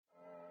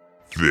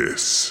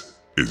This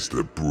is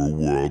the Brew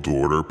World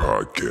Order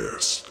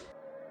Podcast.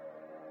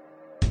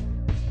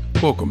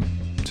 Welcome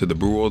to the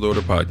Brew World Order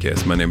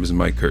Podcast. My name is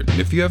Mike Curtin.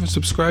 If you haven't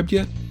subscribed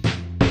yet,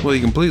 well,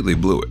 you completely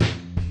blew it.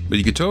 But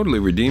you could totally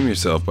redeem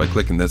yourself by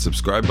clicking that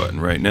subscribe button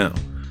right now.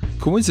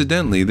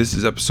 Coincidentally, this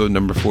is episode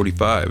number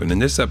 45, and in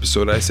this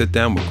episode I sit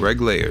down with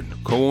Greg Laird,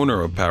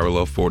 co-owner of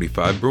Parallel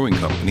 45 Brewing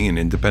Company in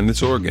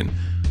Independence, Oregon,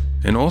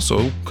 and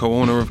also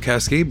co-owner of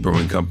Cascade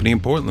Brewing Company in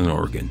Portland,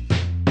 Oregon.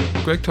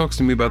 Greg talks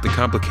to me about the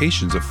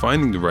complications of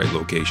finding the right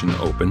location to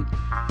open,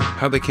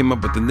 how they came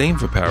up with the name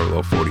for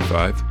Parallel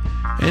 45,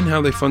 and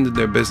how they funded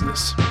their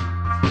business.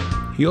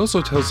 He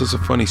also tells us a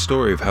funny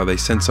story of how they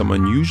sent some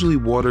unusually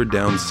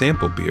watered-down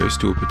sample beers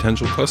to a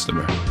potential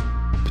customer.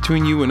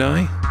 Between you and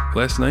I,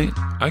 last night,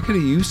 I could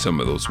have used some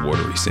of those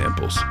watery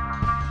samples,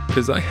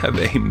 because I have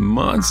a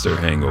monster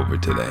hangover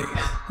today.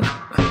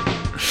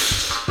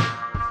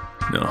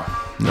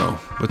 No,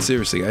 but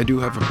seriously, I do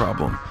have a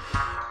problem.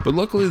 But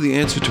luckily, the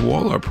answer to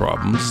all our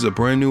problems is a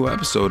brand new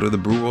episode of the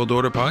Brew World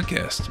Order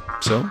Podcast.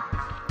 So,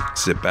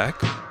 sit back,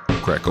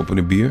 crack open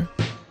a beer,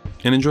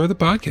 and enjoy the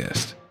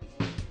podcast.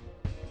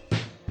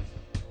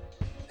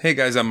 Hey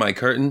guys, I'm Mike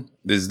Curtin.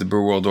 This is the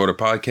Brew World Order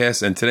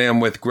Podcast, and today I'm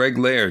with Greg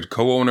Laird,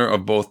 co-owner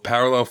of both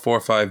Parallel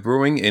 45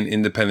 Brewing in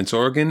Independence,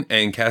 Oregon,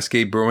 and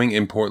Cascade Brewing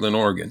in Portland,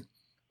 Oregon.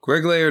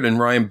 Greg Laird and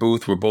Ryan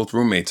Booth were both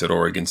roommates at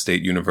Oregon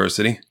State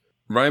University.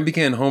 Ryan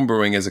began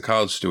homebrewing as a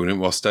college student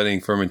while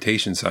studying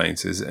fermentation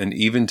sciences and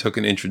even took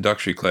an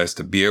introductory class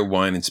to beer,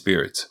 wine, and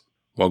spirits,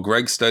 while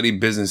Greg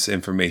studied business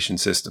information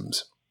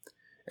systems.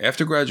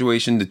 After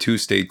graduation, the two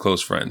stayed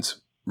close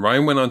friends.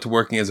 Ryan went on to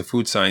working as a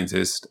food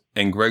scientist,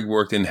 and Greg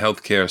worked in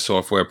healthcare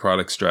software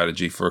product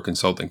strategy for a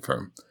consulting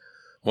firm.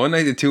 One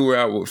night, the two were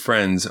out with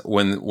friends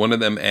when one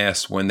of them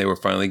asked when they were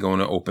finally going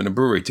to open a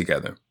brewery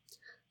together.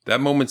 That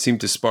moment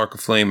seemed to spark a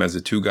flame as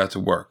the two got to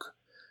work.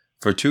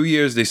 For 2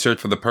 years, they searched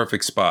for the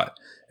perfect spot,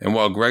 and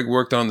while Greg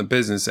worked on the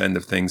business end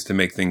of things to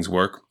make things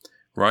work,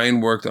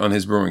 Ryan worked on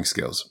his brewing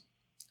skills.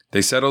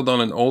 They settled on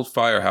an old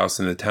firehouse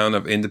in the town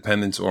of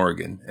Independence,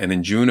 Oregon, and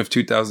in June of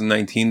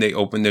 2019, they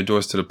opened their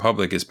doors to the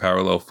public as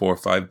Parallel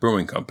 45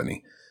 Brewing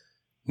Company.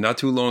 Not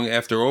too long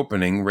after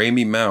opening,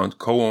 Ramey Mount,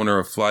 co-owner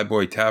of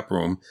Flyboy Tap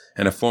Room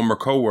and a former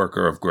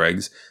co-worker of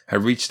Greg's,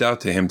 had reached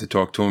out to him to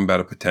talk to him about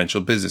a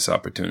potential business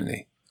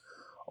opportunity.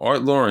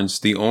 Art Lawrence,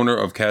 the owner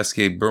of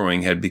Cascade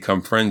Brewing, had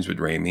become friends with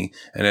Ramey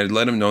and had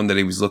let him know that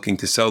he was looking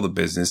to sell the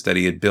business that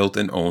he had built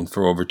and owned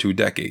for over 2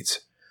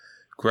 decades.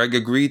 Greg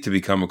agreed to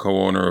become a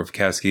co-owner of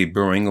Cascade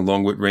Brewing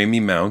along with Ramey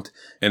Mount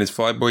and his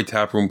Flyboy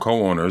Taproom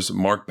co-owners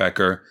Mark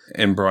Becker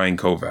and Brian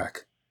Kovac.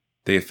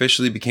 They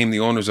officially became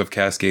the owners of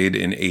Cascade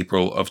in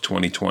April of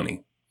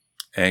 2020.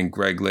 And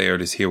Greg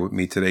Laird is here with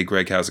me today.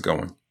 Greg, how's it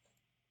going?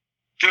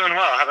 Doing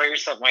well. How about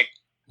yourself, Mike?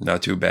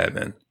 Not too bad,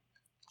 man.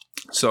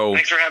 So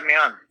thanks for having me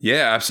on.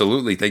 Yeah,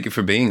 absolutely. Thank you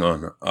for being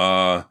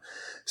on.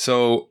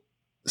 So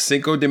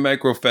Cinco de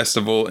Mayo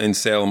Festival in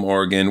Salem,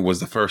 Oregon was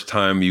the first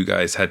time you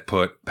guys had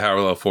put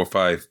Parallel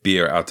 45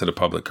 beer out to the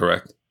public,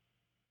 correct?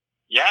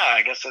 Yeah,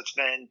 I guess it's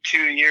been 2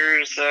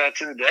 years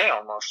to the day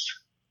almost.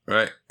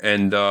 Right.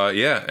 And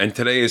and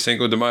today is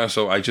Cinco de Mayo,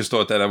 so I just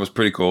thought that was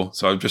pretty cool.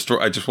 So I just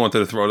wanted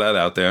to throw that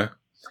out there.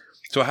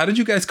 So how did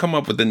you guys come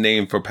up with the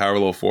name for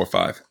Parallel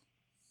 45?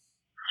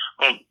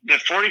 Well, the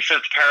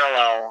 45th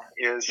parallel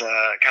is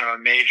kind of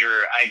a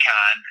major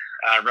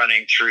icon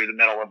running through the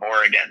middle of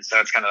Oregon. So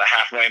it's kind of the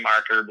halfway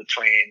marker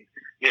between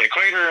the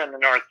equator and the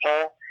North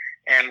Pole.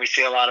 And we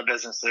see a lot of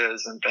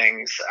businesses and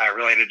things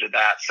related to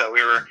that. So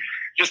we were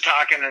just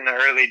talking in the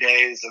early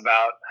days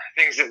about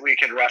things that we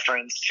could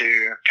reference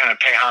to kind of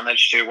pay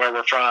homage to where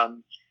we're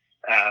from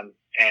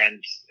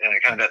and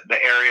kind of the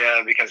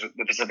area, because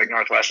the Pacific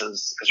Northwest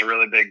is a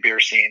really big beer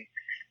scene.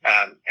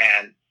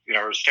 And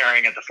we're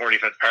staring at the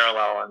 45th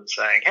parallel and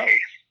saying, hey,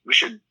 we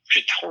should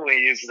totally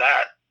use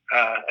that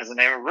as a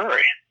name of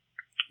brewery.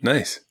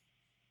 Nice.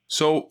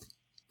 So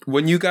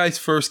when you guys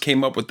first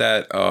came up with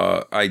that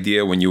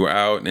idea, when you were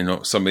out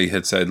and somebody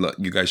had said, look,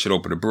 you guys should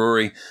open a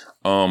brewery,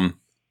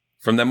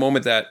 from that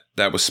moment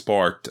that was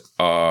sparked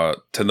to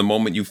the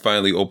moment you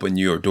finally opened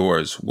your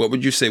doors, what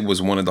would you say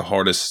was one of the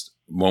hardest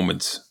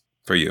moments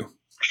for you?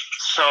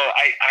 So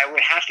I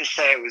would have to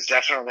say it was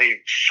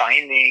definitely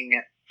finding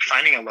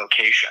a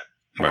location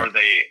for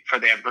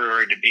the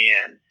brewery to be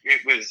in.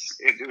 It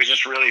was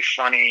just really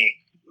funny.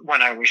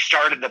 When we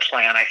started the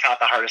plan, I thought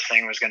the hardest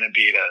thing was going to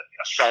be to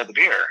sell the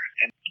beer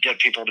and get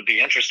people to be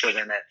interested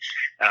in it.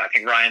 I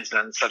think Ryan's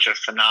done such a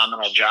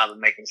phenomenal job of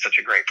making such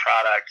a great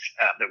product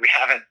that we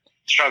haven't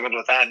struggled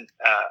with that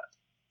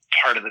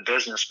part of the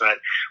business, but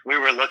we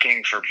were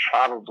looking for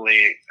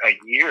probably a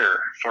year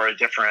for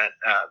different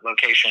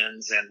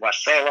locations in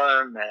West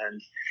Salem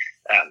and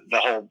the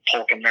whole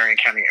Polk and Marion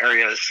County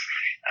areas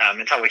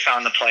until we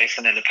found the place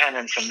in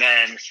Independence. And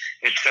then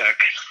it took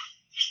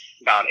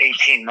about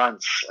 18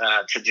 months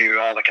to do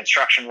all the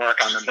construction work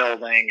on the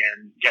building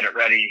and get it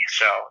ready.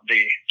 So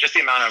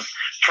the amount of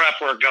prep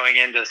work going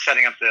into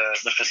setting up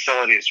the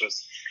facilities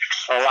was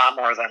a lot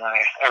more than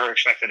I ever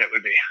expected it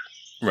would be.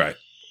 Right.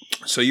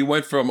 So you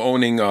went from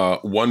owning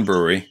one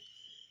brewery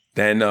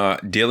then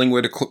dealing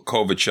with a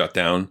COVID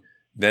shutdown,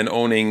 then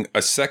owning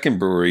a second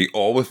brewery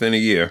all within a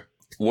year.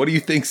 What do you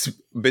think's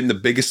been the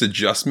biggest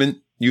adjustment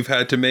you've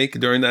had to make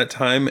during that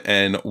time?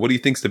 And what do you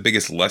think's the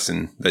biggest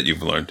lesson that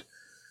you've learned?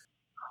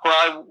 Well,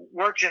 I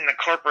worked in the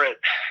corporate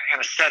kind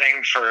of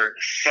setting for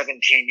 17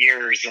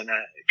 years in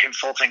a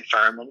consulting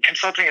firm, and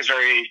consulting is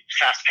very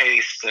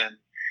fast-paced and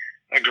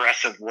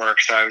aggressive work.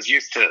 So I was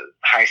used to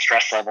high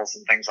stress levels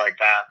and things like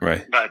that.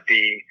 Right. But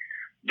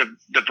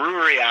the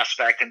brewery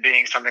aspect and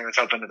being something that's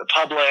open to the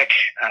public,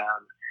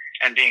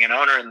 and being an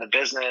owner in the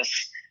business,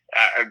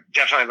 I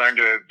definitely learned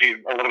to be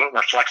a little bit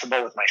more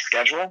flexible with my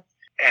schedule.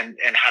 And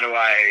how do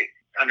I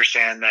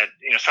understand that,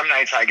 some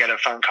nights I get a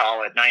phone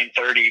call at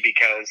 9:30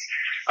 because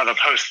of a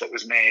post that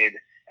was made,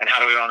 and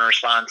how do we want to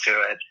respond to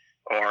it?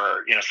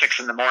 Or, 6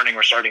 a.m,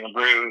 we're starting a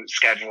brew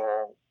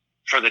schedule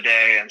for the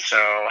day. And so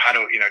how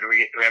do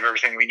we have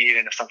everything we need?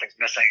 And if something's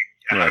missing,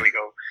 how do we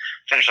go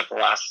finish up the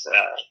last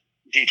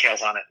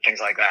details on it, things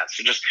like that.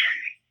 So just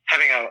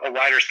having a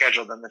wider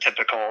schedule than the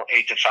typical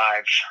 8 to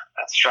 5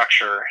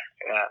 structure,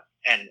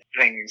 and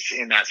things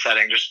in that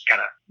setting, just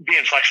kind of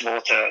being flexible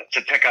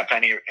to pick up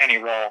any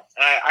role.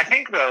 And I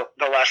think the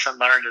lesson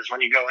learned is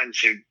when you go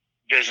into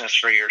business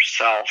for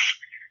yourself,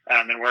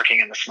 and working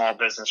in the small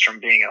business from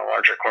being in a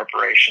larger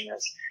corporation,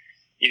 is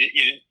you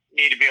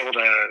need to be able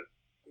to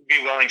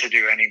be willing to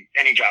do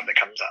any job that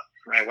comes up,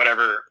 right?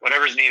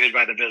 Whatever's needed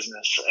by the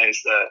business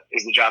is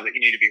the job that you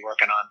need to be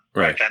working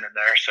on right then and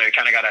there. So you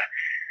kind of got to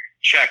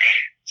check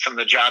some of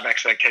the job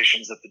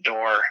expectations at the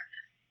door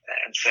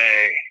and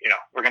say,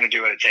 we're going to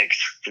do what it takes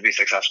to be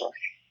successful.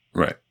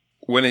 Right.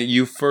 When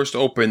you first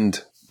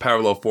opened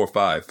Parallel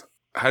 45,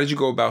 how did you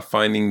go about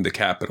finding the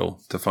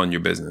capital to fund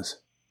your business?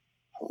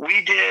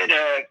 We did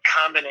a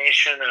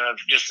combination of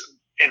just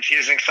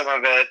infusing some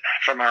of it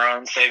from our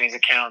own savings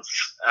accounts,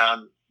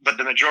 but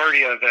the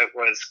majority of it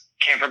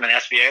came from an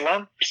SBA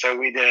loan. So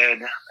we did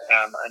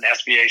an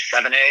SBA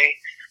 7A,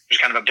 which is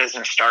kind of a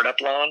business startup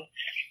loan.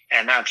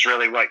 And that's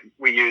really what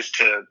we used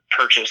to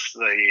purchase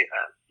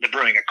the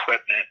brewing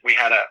equipment. We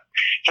had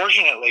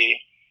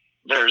fortunately,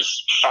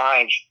 there's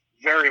 5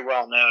 very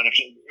well known,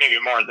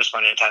 maybe more at this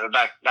point in time,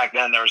 but back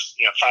then there was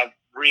 5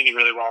 really,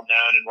 really well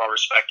known and well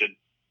respected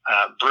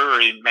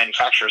brewery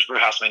manufacturers, brew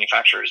house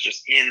manufacturers,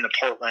 just in the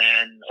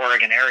Portland,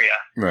 Oregon area.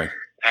 Right.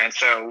 And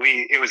so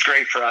it was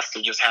great for us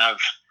to just have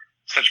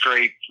such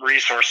great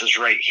resources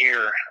right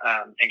here,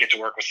 and get to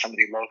work with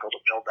somebody local to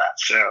build that.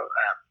 So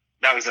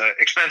that was an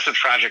expensive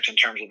project in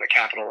terms of the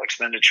capital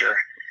expenditure,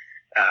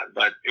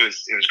 but it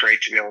was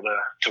great to be able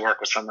to work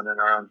with someone in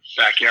our own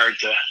backyard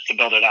to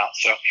build it out.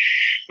 So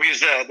we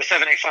used the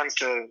 7A funds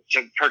to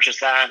purchase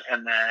that,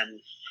 and then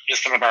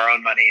just some of our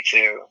own money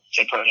to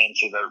put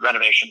into the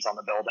renovations on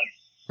the building.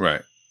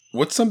 Right.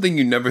 What's something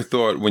you never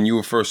thought when you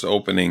were first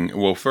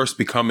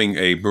becoming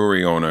a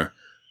brewery owner,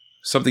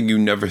 something you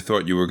never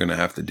thought you were going to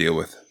have to deal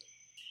with?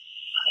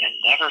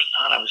 I never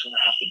thought I was going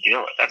to have to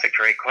deal with. That's a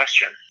great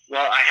question.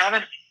 Well, I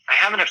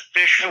haven't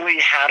officially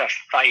had a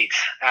fight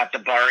at the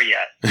bar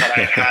yet, but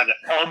I've had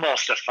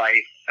almost a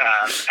fight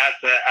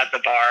at the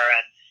bar.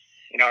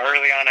 And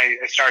early on, I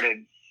started,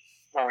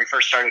 when we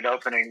first started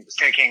opening,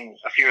 taking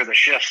a few of the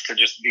shifts to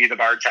just be the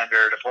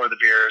bartender, to pour the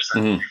beers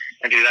and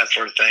do that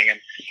sort of thing. And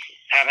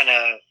having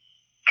to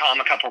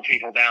calm a couple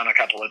people down a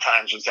couple of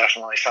times was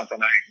definitely something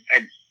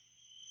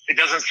it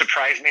doesn't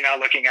surprise me now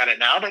looking at it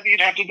now that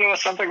you'd have to deal with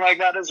something like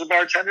that as a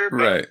bartender. But,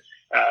 right.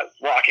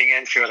 Walking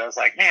into it, I was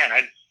like, man,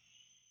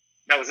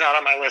 that was not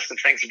on my list of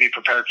things to be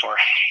prepared for.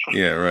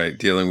 Yeah, right.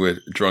 Dealing with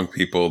drunk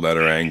people that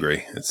are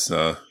angry. It's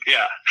not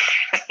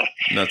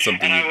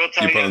something you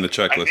put on the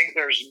checklist. I think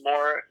there's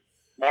more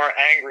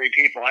angry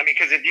people. I mean,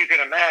 because if you can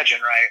imagine,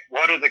 right,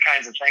 what are the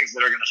kinds of things that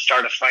are going to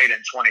start a fight in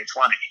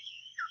 2020?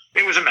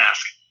 It was a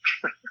mask.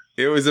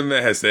 It was a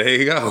mess. There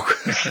you go.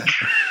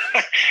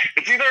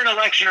 It's either an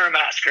election or a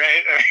mask,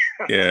 right?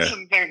 Yeah.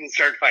 Some things that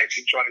start fights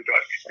in 2020.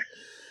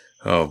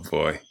 Oh,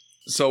 boy.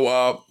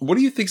 So what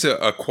do you think is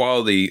a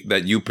quality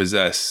that you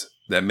possess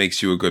that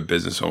makes you a good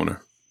business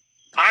owner?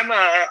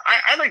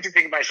 I like to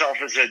think of myself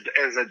as a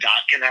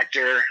dot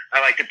connector.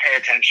 I like to pay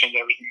attention to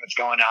everything that's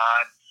going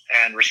on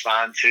and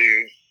respond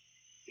to,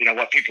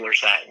 what people are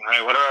saying,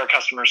 right? What do our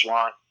customers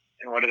want?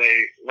 And what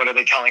are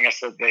they telling us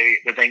that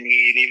they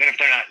need, even if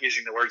they're not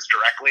using the words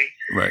directly,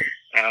 right?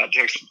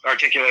 To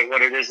articulate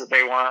what it is that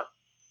they want,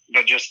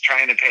 but just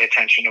trying to pay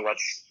attention to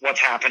what's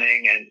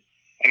happening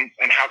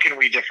and how can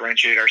we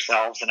differentiate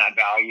ourselves and add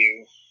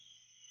value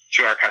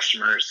to our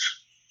customers.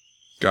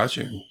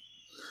 Gotcha.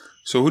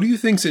 So who do you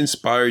think's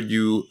inspired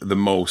you the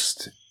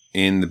most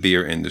in the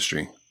beer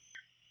industry?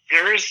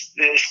 There is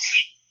this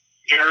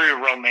very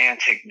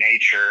romantic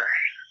nature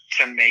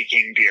to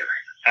making beer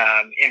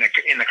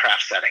in the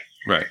craft setting.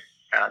 Right.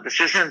 This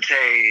isn't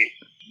a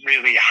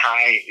really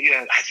high,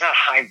 it's not a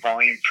high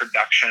volume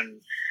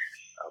production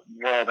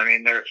world. I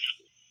mean,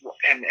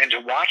 and to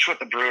watch what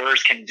the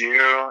brewers can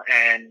do,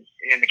 and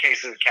in the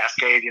case of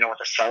Cascade, what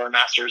the cellar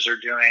masters are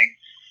doing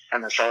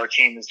and the cellar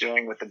team is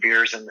doing with the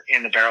beers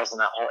in the barrels and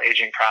that whole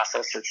aging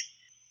process,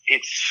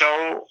 it's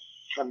so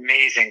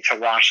amazing to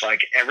watch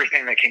like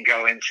everything that can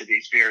go into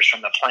these beers,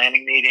 from the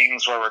planning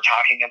meetings where we're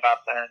talking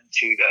about them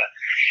to the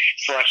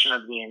selection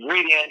of the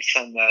ingredients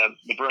and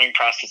the brewing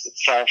process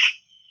itself,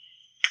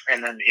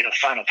 and then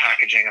final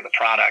packaging of the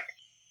product.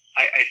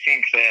 I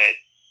think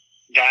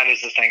that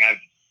is the thing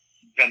I've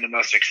been the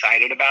most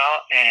excited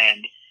about,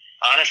 and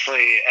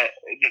honestly,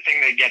 the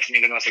thing that gets me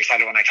the most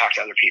excited when I talk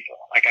to other people.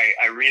 Like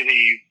I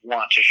really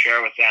want to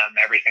share with them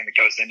everything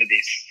that goes into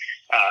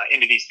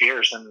these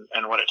beers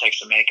and what it takes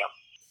to make them.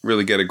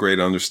 Really get a great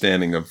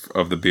understanding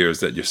of the beers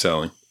that you're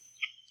selling.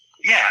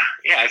 Yeah,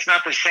 it's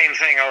not the same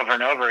thing over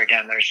and over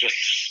again.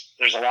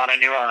 There's a lot of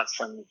nuance,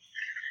 and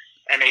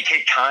they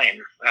take time.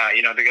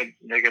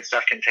 The good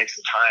stuff can take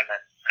some time,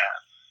 and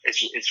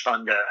it's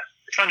fun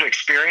to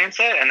experience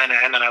it, and then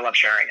I love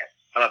sharing it.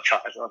 I love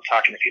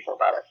talking to people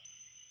about it.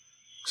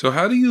 So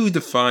how do you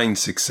define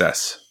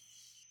success?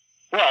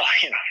 Well,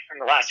 in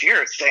the last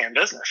year, it's stay in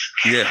business.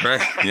 Yeah,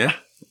 right. Yeah,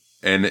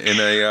 and in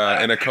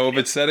a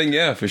COVID setting,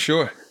 yeah, for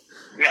sure.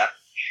 Yeah,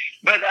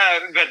 but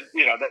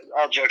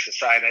all jokes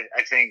aside,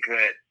 I think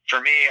that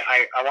for me,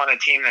 I want a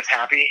team that's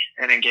happy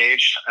and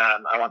engaged.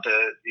 I want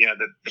the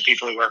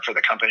people who work for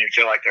the company to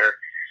feel like they're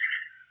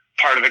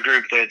part of a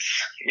group that's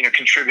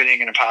contributing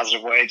in a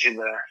positive way to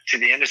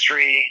the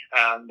industry.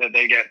 That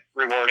they get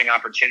rewarding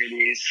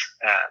opportunities.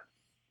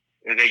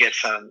 They get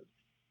some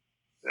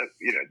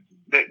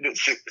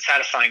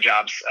satisfying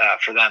jobs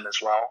for them as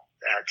well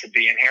to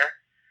be in here,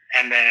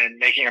 and then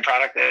making a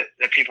product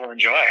that people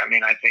enjoy. I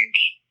mean, I think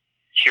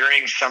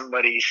hearing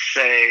somebody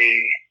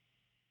say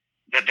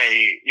that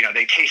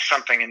they taste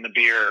something in the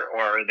beer,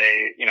 or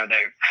they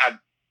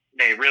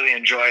really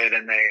enjoy it,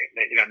 and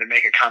they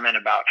make a comment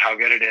about how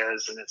good it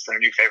is, and it's their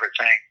new favorite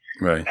thing.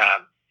 Right.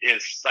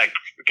 Is like,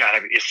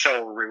 God, it's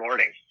so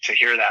rewarding to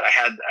hear that. I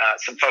had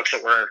some folks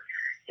that were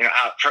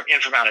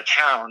from out of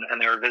town, and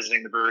they were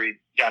visiting the brewery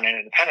down in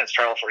Independence,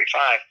 Parallel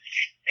 45,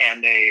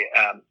 and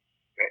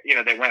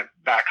they went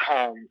back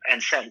home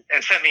and sent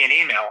me an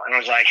email and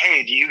was like,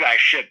 "Hey, do you guys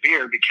ship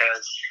beer?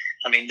 Because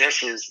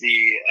this is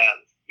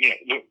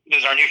this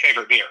is our new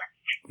favorite beer."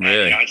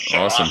 Really? And, it's so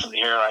awesome to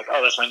hear, like,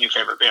 "Oh, that's my new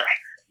favorite beer."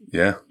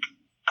 Yeah,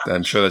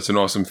 I'm sure that's an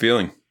awesome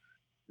feeling.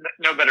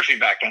 No better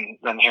feedback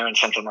than hearing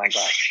something like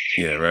that.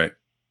 Yeah, right.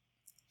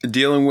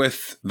 Dealing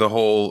with the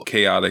whole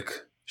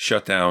chaotic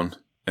shutdown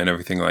and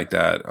everything like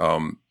that.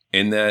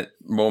 In that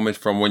moment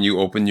from when you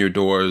open your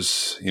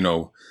doors,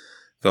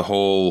 the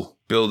whole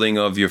building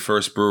of your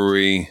first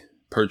brewery,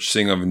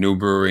 purchasing of a new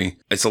brewery,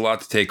 it's a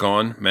lot to take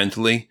on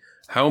mentally.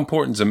 How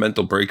important is a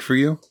mental break for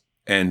you?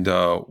 And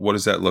what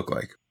does that look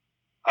like?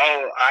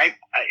 Oh,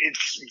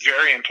 it's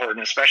very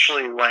important,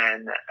 especially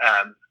when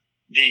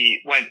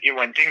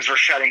when things were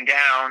shutting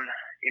down.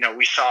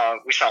 We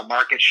saw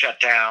markets shut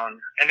down,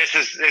 and this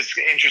is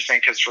interesting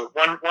because for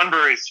one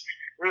brewery's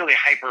really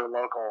hyper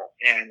local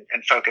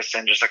and focused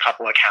in just a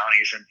couple of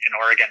counties in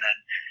Oregon,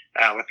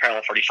 and with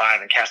Parallel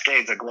 45, and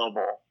Cascade's a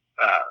global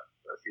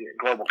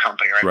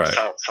company, right? Right. We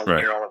sell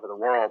beer all over the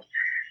world.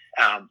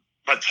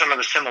 But some of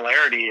the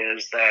similarity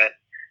is that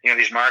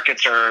these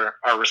markets are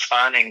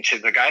responding to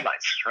the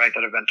guidelines, right,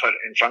 that have been put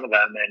in front of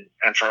them,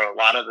 and for a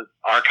lot of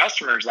our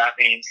customers, that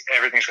means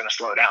everything's going to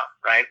slow down,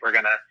 right?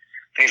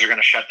 Things are going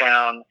to shut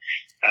down.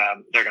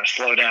 They're going to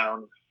slow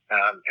down.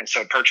 And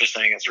so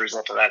purchasing as a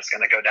result of that is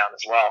going to go down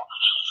as well.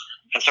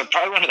 And so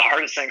probably one of the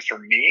hardest things for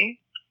me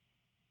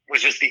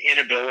was just the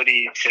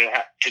inability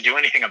to do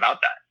anything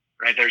about that,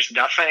 right? There's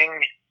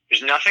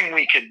nothing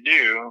we could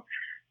do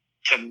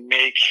to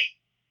make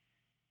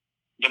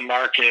the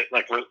market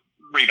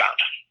rebound.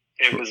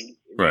 It was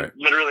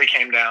literally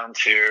came down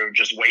to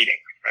just waiting,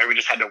 right? We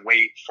just had to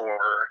wait for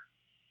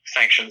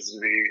sanctions to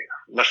be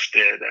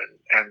lifted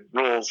and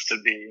rules to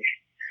be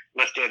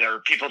lifted,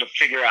 or people to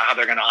figure out how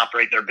they're going to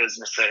operate their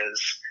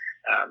businesses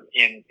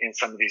in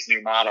some of these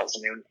new models.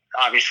 I mean,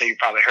 obviously, you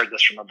probably heard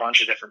this from a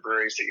bunch of different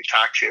breweries that you've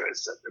talked to,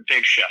 is a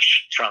big shift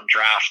from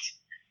draft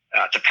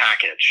to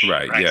package,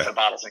 right? Yeah. So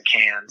bottles and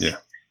cans,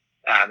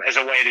 as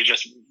a way to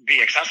just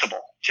be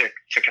accessible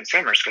to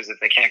consumers. Because if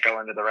they can't go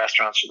into the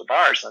restaurants or the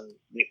bars, then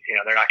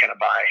they're not going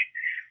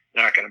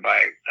to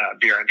buy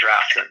beer and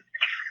draft. And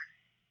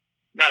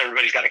not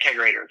everybody's got a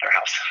kegerator at their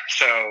house,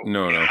 so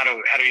no. How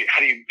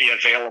do you be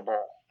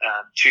available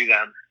to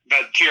them?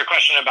 But to your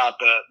question about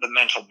the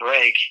mental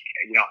break,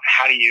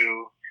 how do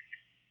you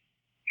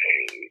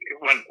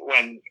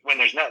when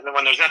there's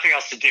nothing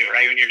else to do,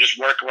 right? When you're just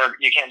work,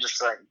 you can't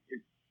just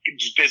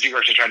just busy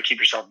work to try to keep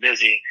yourself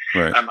busy.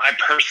 Right. I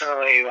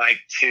personally like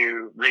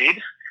to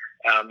read,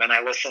 and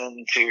I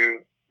listen to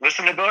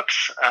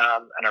books,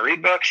 and I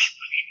read books,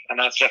 and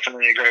that's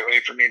definitely a great way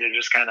for me to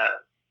just kind of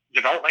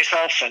develop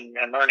myself and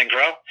learn and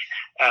grow.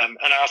 And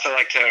I also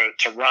like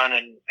to run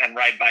and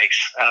ride bikes.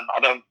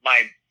 Although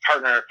my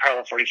partner at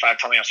Parallel 45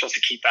 told me I'm supposed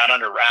to keep that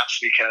under wraps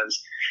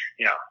because,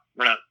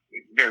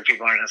 beer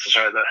people aren't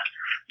necessarily the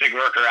big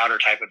worker outer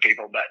type of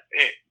people. But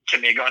to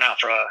me, going out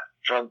for a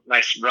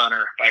nice run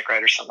or bike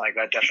ride or something like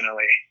that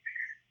definitely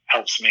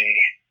helps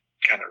me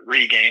kind of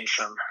regain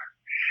some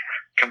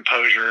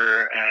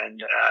composure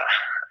and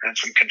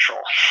some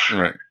control.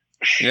 Right.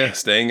 Yeah,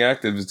 staying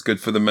active is good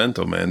for the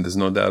mental, man. There's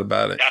no doubt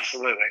about it.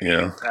 Absolutely.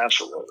 Yeah.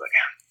 Absolutely.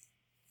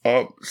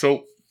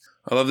 So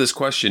I love this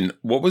question.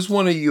 What was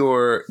one of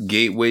your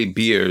gateway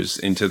beers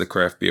into the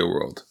craft beer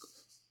world?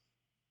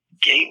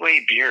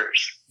 Gateway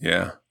beers.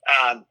 Yeah.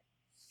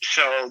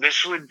 So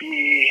this would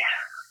be,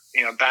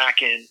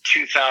 back in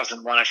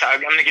 2001.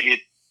 I'm going to give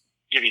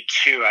you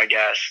two, I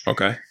guess.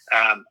 Okay.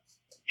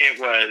 It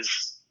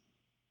was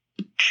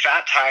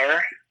Fat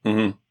Tire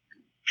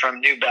from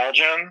New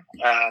Belgium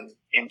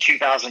in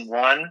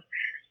 2001. It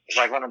was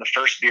like one of the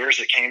first beers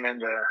that came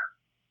into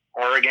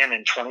Oregon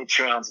in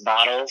 22-ounce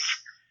bottles,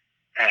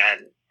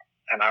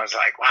 and I was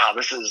like, wow,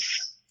 this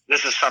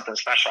is something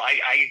special.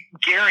 I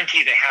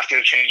guarantee they have to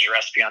have changed the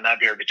recipe on that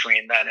beer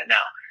between then and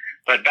now.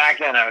 But back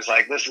then I was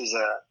like, this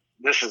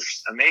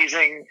is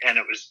amazing. And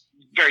it was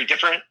very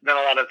different than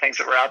a lot of things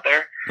that were out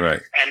there.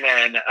 Right. And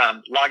then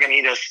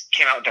Lagunitas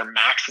came out with their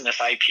Maximus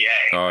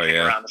IPA. Oh,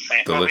 yeah. Around the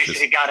same, Delicious. well, at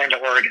least it got into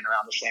Oregon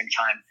around the same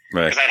time.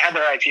 Right. Because I'd had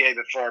their IPA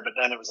before, but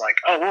then it was like,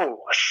 oh, whoa,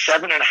 a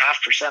 7.5%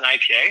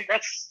 IPA?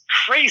 That's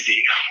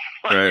crazy.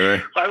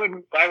 Right.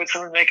 Why would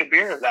someone make a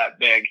beer that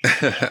big?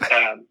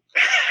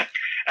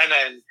 And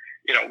then,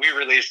 we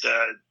released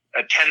a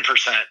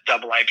 10%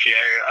 double IPA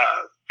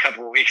a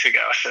couple of weeks ago.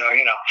 So,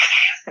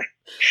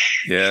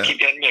 yeah, just keep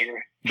getting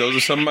bigger. Those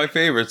are some of my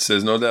favorites.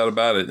 There's no doubt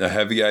about it. A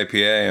heavy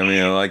IPA. I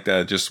mean, I like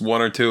that. Just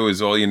one or two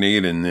is all you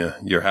need, and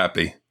you're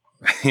happy.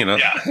 Yeah.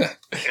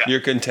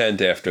 You're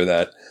content after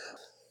that.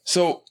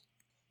 So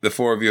the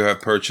four of you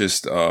have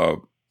purchased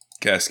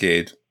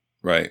Cascade,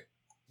 right?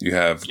 You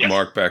have Yes.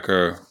 Mark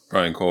Becker,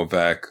 Brian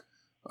Kovac,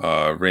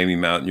 Ramey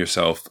Mountain,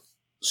 yourself.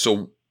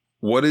 So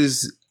what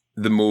is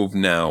the move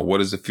now? What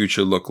does the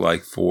future look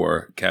like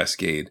for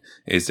Cascade?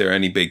 Is there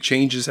any big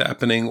changes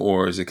happening,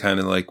 or is it kind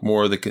of like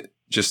more of the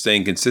just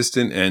staying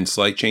consistent and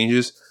slight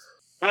changes?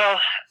 Well,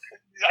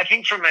 I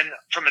think from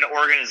an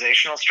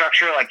organizational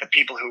structure, like the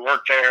people who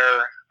work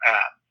there,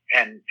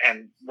 and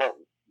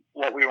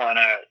what we want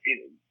to,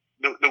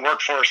 the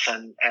workforce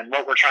and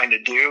what we're trying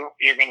to do,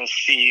 you're going to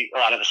see a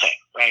lot of the same,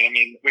 right? I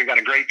mean, we've got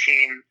a great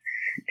team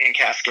in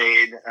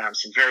Cascade,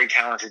 some very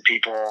talented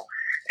people,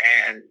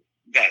 and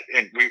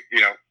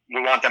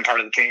we want them part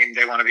of the team.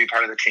 They want to be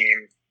part of the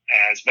team.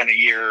 It's been a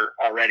year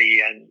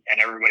already, and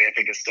everybody I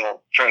think is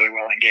still fairly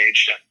well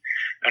engaged,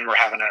 and we're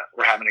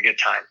having a good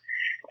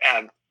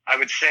time. I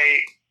would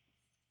say,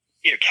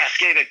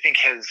 Cascade I think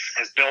has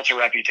built a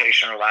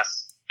reputation over the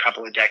last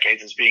couple of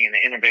decades as being an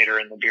innovator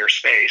in the beer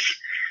space,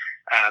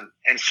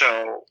 and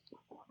so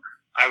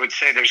I would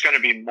say there's going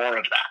to be more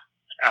of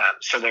that.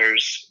 So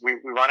we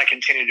want to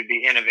continue to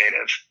be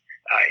innovative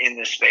in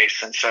this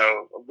space. And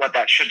so what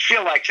that should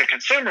feel like to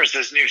consumers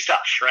is new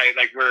stuff, right?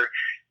 Like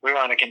we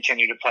want to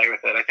continue to play with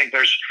it. I think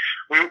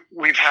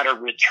we've had a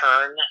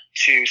return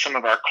to some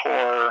of our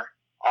core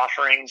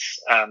offerings,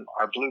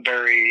 our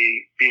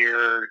blueberry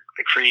beer,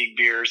 the Krieg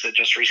beers that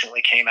just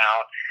recently came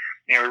out.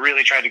 We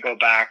really tried to go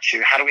back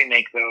to how do we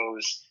make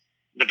those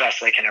the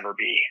best they can ever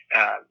be.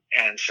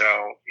 And so,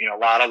 a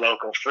lot of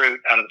local fruit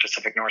out of the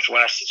Pacific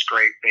Northwest is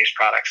great base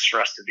products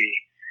for us to be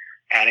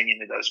adding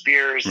into those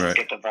beers, right, and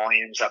get the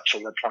volumes up to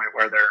the point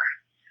where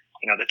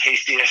they're, the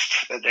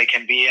tastiest that they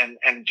can be,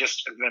 and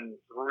just been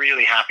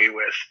really happy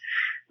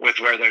with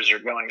where those are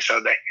going.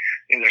 So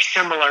they're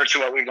similar to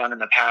what we've done in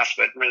the past,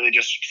 but really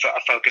just a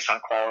focus on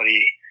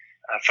quality,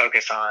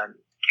 focus on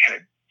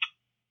kind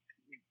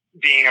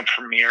of being a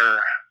premier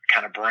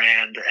kind of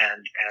brand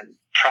and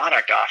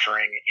product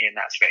offering in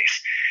that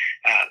space.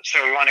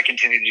 So we want to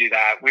continue to do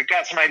that. We've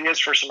got some ideas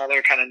for some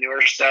other kind of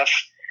newer stuff.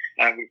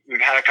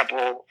 We've had a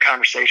couple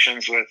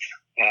conversations with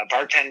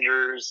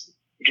bartenders,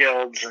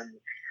 guilds, and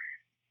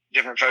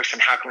different folks,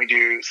 and how can we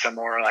do some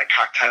more like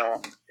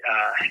cocktail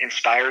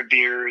inspired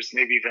beers,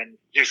 maybe even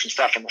do some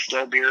stuff in the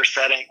still beer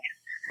setting,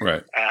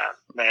 right?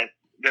 That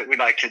we'd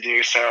like to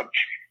do. So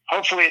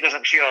hopefully it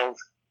doesn't feel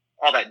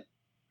all that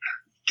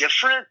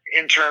different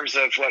in terms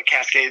of what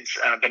Cascade's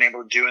been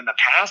able to do in the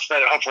past,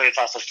 but hopefully it's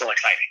also still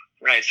exciting,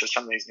 right? So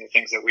some of these new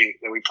things that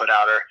we put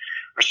out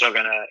are still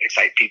going to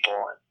excite people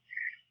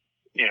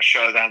and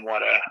show them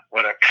what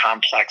a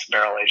complex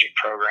barrel aging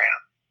program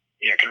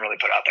can really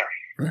put out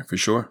there. Right, for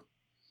sure.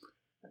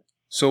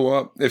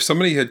 So if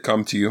somebody had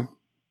come to you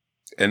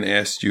and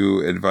asked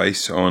you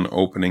advice on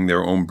opening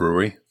their own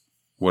brewery,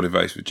 what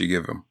advice would you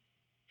give them?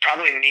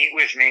 Probably meet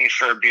with me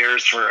for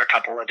beers for a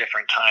couple of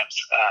different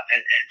times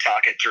and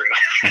talk it through.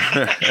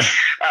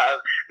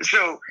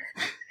 So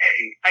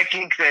I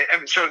think that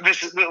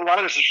a lot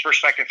of this is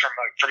perspective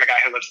from a guy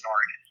who lives in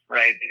Oregon,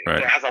 right?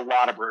 There has a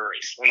lot of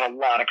breweries. There's a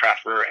lot of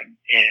craft brewing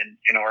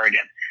in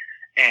Oregon,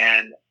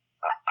 and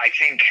I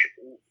think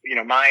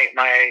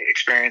my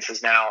experience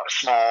is now a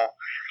small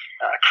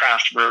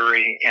craft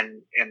brewery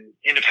in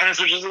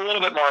Independence, which is a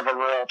little bit more of a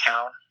rural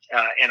town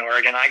in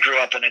Oregon. I grew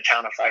up in a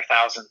town of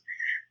 5,000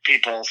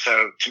 people,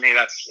 so to me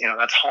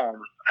that's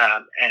home,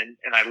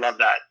 and I love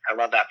that. I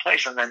love that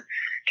place. And then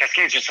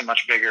Cascade's just a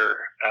much bigger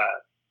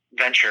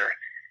venture,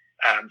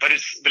 but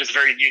it's a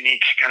very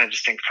unique, kind of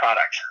distinct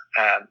product.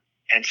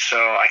 And so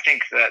I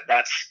think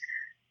that's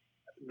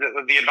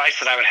the advice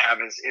that I would have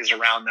is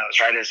around those,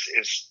 right?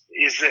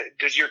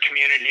 Does your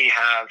community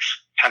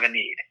have a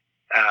need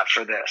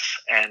for this,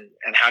 and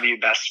how do you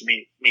best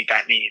meet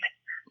that need?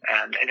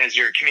 And as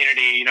your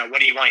community, what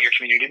do you want your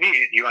community to be?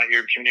 Do you want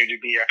your community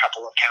to be a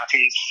couple of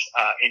counties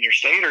in your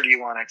state, or do you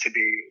want it to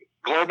be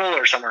global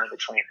or somewhere in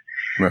between?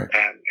 Right.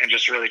 And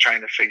just really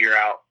trying to figure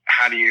out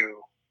how do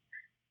you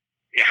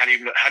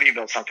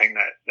build something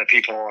that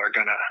people are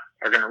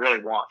gonna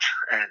really want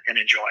and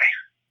enjoy.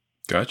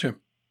 Gotcha.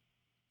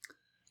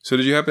 So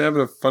did you happen to have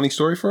a funny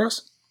story for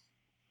us?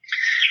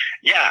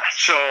 Yeah.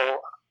 So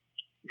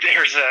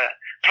there's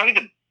probably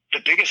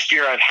the biggest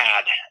fear I've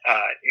had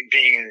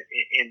being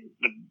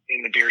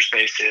in the beer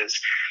space is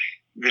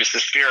there's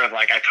this fear of,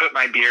 like, I put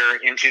my beer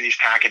into these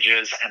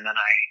packages and then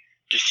I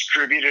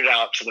distribute it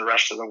out to the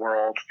rest of the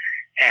world,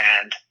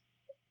 and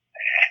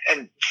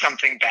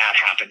something bad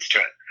happens to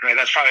it. Right?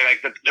 That's probably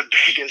like the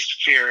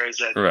biggest fear, is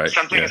that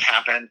something has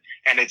happened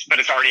but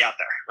it's already out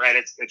there, right?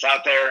 It's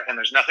out there and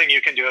there's nothing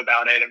you can do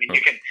about it. I mean,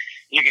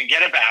 you can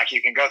get it back.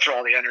 You can go through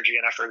all the energy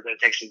and effort that it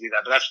takes to do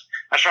that. But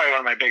that's probably one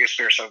of my biggest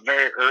fears. So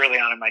very early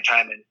on in my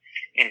time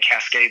in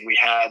Cascade, we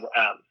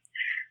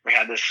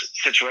had this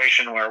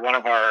situation where one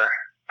of our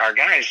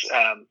guys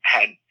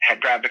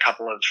had grabbed a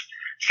couple of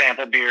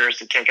sample beers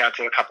to take out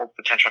to a couple of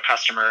potential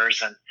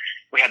customers, and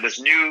we had this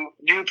new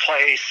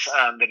place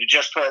that had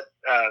just put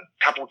a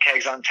couple of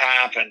kegs on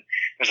tap, and it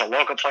was a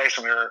local place,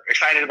 and we were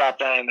excited about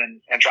them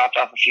and dropped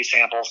off a few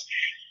samples.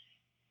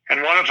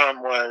 And one of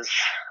them was,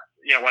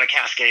 one of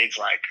Cascade's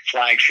like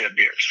flagship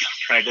beers,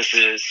 right? This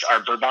is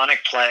our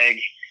Bourbonic Plague.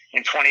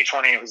 In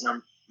 2020, it was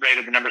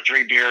rated the number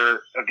 3 beer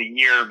of the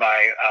year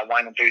by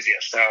Wine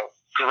Enthusiast. So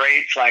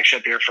great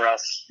flagship beer for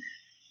us.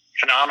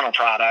 Phenomenal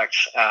product.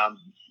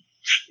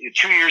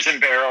 2 years in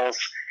barrels,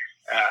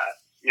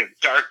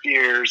 dark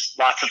beers,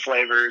 lots of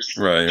flavors.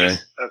 Right.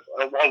 Just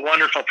a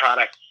wonderful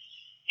product.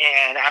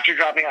 And after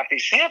dropping off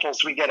these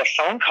samples, we get a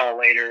phone call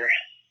later,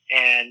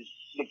 and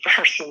the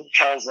person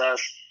tells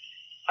us,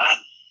 I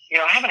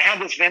haven't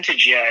had this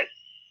vintage yet,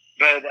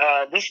 but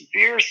this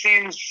beer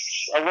seems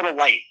a little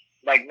light.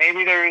 Like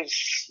maybe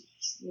there's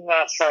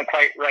not something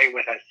quite right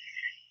with it.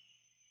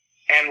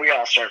 And we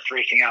all start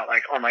freaking out,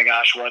 like, oh my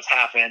gosh, what's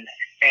happened?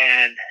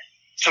 And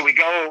so we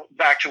go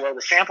back to where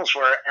the samples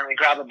were, and we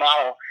grab a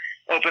bottle,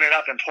 open it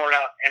up, and pour it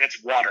out, and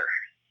it's water.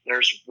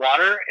 There's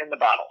water in the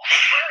bottle.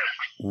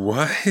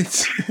 What?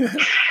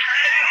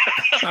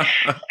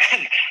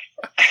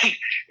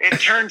 and it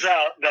turns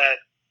out that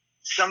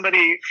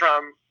somebody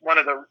from one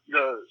of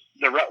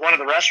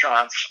the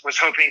restaurants was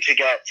hoping to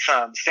get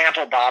some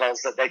sample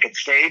bottles that they could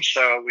stage.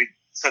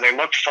 So they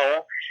looked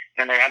full,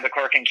 and they had the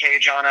cork and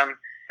cage on them,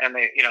 and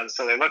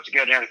so they looked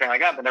good and everything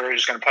like that. But they were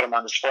just going to put them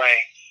on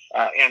display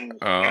in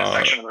a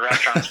section of the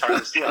restaurant as part of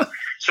this deal.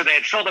 So they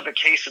had filled up a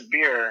case of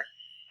beer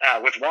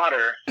with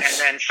water, and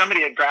then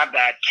somebody had grabbed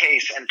that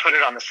case and put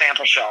it on the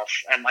sample shelf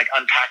and like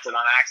unpacked it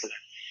on accident.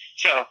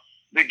 So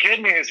the good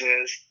news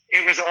is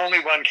it was only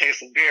one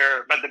case of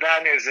beer, but the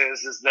bad news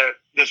is that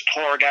this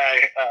poor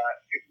guy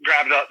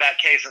grabbed out that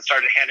case and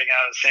started handing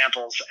out his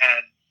samples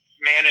and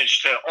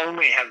managed to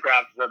only have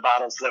grabbed the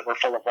bottles that were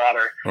full of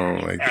water. Oh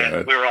my God.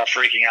 And we were all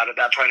freaking out at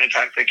that point in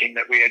time, thinking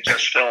that we had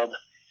just filled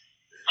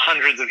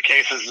hundreds of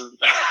cases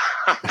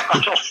of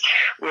bottles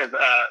with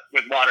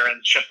water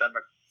and shipped them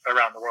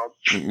around the world.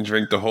 You can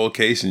drink the whole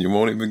case and you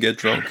won't even get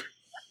drunk.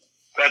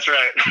 That's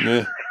right.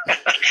 Yeah.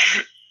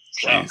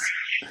 So,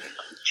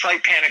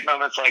 slight panic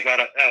moments like that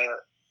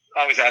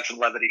always add some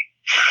levity.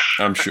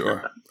 I'm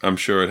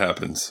sure it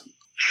happens.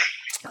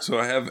 So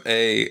I have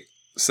a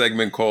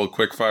segment called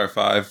Quickfire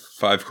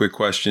 5 quick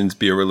questions,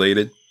 beer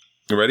related.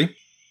 You ready?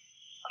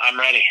 I'm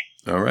ready.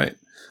 All right.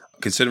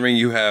 Considering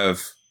you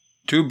have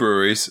 2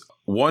 breweries,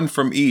 one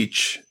from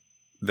each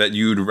that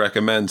you'd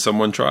recommend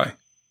someone try.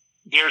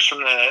 Beers from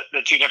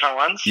the 2 different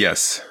ones?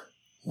 Yes.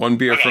 One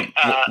beer from each.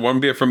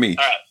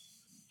 All right.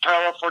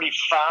 Parallel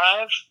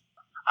 45,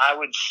 I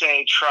would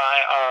say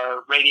try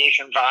our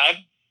Radiation Vibe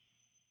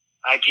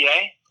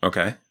IPA.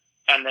 Okay.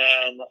 And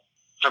then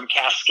from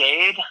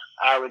Cascade,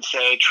 I would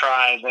say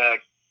try the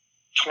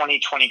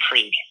 2020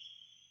 Krieg.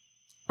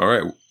 All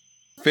right.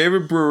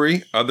 Favorite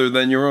brewery other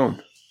than your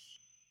own?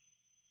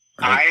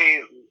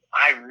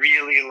 I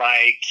really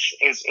liked.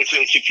 It's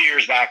a few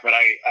years back, but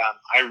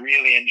I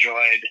really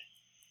enjoyed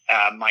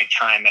my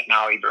time at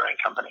Maui Brewing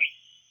Company.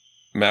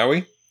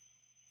 Maui?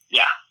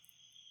 Yeah.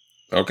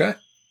 Okay.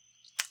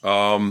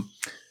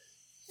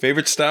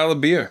 Favorite style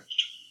of beer?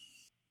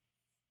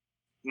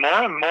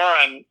 More and more,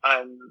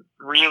 I'm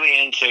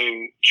really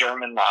into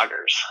German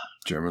lagers.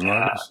 German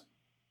lagers.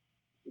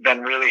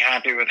 Been really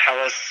happy with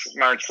Helles,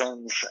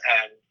 Martins,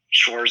 and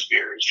Schwarz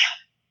beers.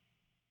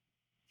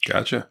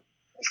 Gotcha.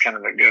 It's kind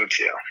of a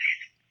go-to.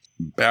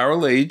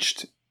 Barrel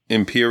aged,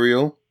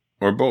 imperial,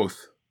 or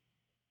both?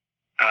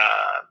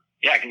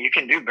 Yeah, you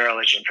can do barrel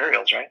aged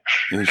imperials, right?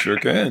 You sure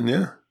can.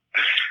 Yeah.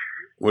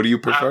 What do you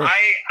prefer?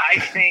 I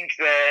think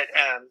that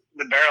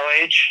the barrel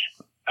age,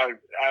 I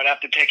would have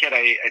to pick it.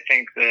 I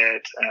think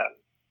that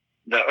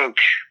the oak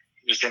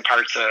just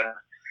imparts a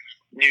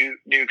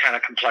new kind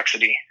of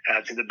complexity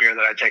to the beer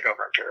that I take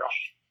over Imperial.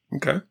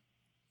 Okay.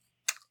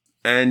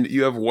 And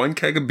you have one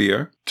keg of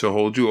beer to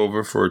hold you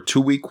over for a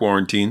 2-week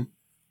quarantine.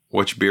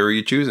 Which beer are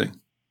you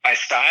choosing? By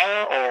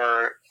style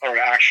or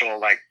actual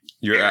like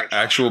your beer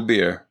actual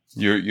beer?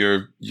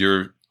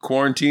 You're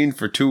quarantined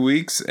for 2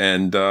 weeks,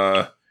 and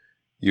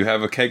you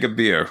have a keg of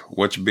beer.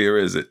 Which beer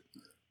is it?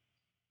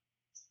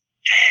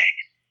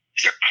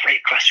 These are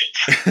great questions.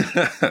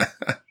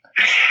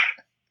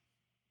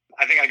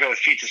 I think I go with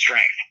Feet to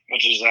Strength,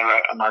 which is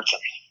a Martin.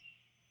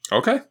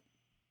 Okay.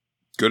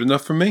 Good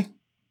enough for me.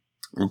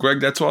 Well, Greg,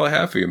 that's all I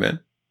have for you,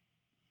 man.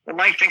 Well,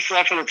 Mike, thanks a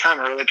lot for the time.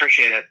 I really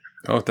appreciate it.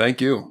 Oh, thank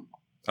you.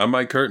 I'm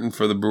Mike Curtin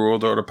for the Brew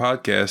World Order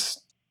podcast,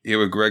 here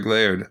with Greg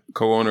Laird,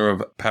 co-owner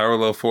of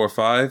Parallel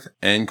 45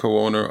 and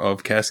co-owner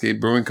of Cascade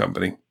Brewing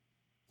Company.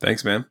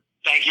 Thanks, man.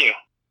 Thank you.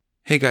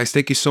 Hey guys,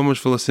 thank you so much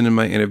for listening to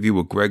my interview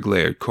with Greg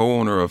Laird,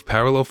 co-owner of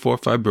Parallel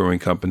 45 Brewing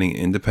Company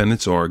in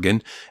Independence,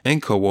 Oregon,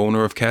 and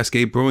co-owner of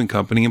Cascade Brewing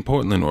Company in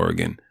Portland,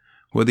 Oregon.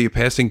 Whether you're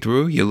passing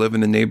through, you live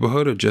in the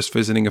neighborhood, or just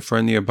visiting a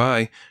friend nearby,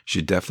 you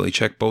should definitely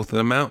check both of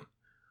them out.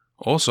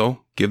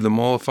 Also, give them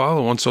all a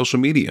follow on social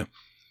media.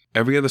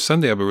 Every other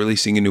Sunday I'll be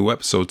releasing a new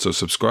episode, so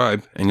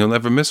subscribe and you'll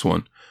never miss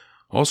one.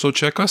 Also,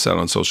 check us out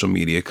on social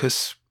media,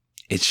 because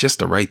it's just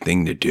the right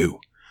thing to do.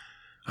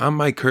 I'm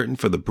Mike Curtin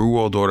for the Brew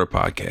World Order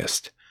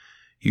podcast.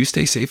 You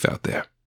stay safe out there.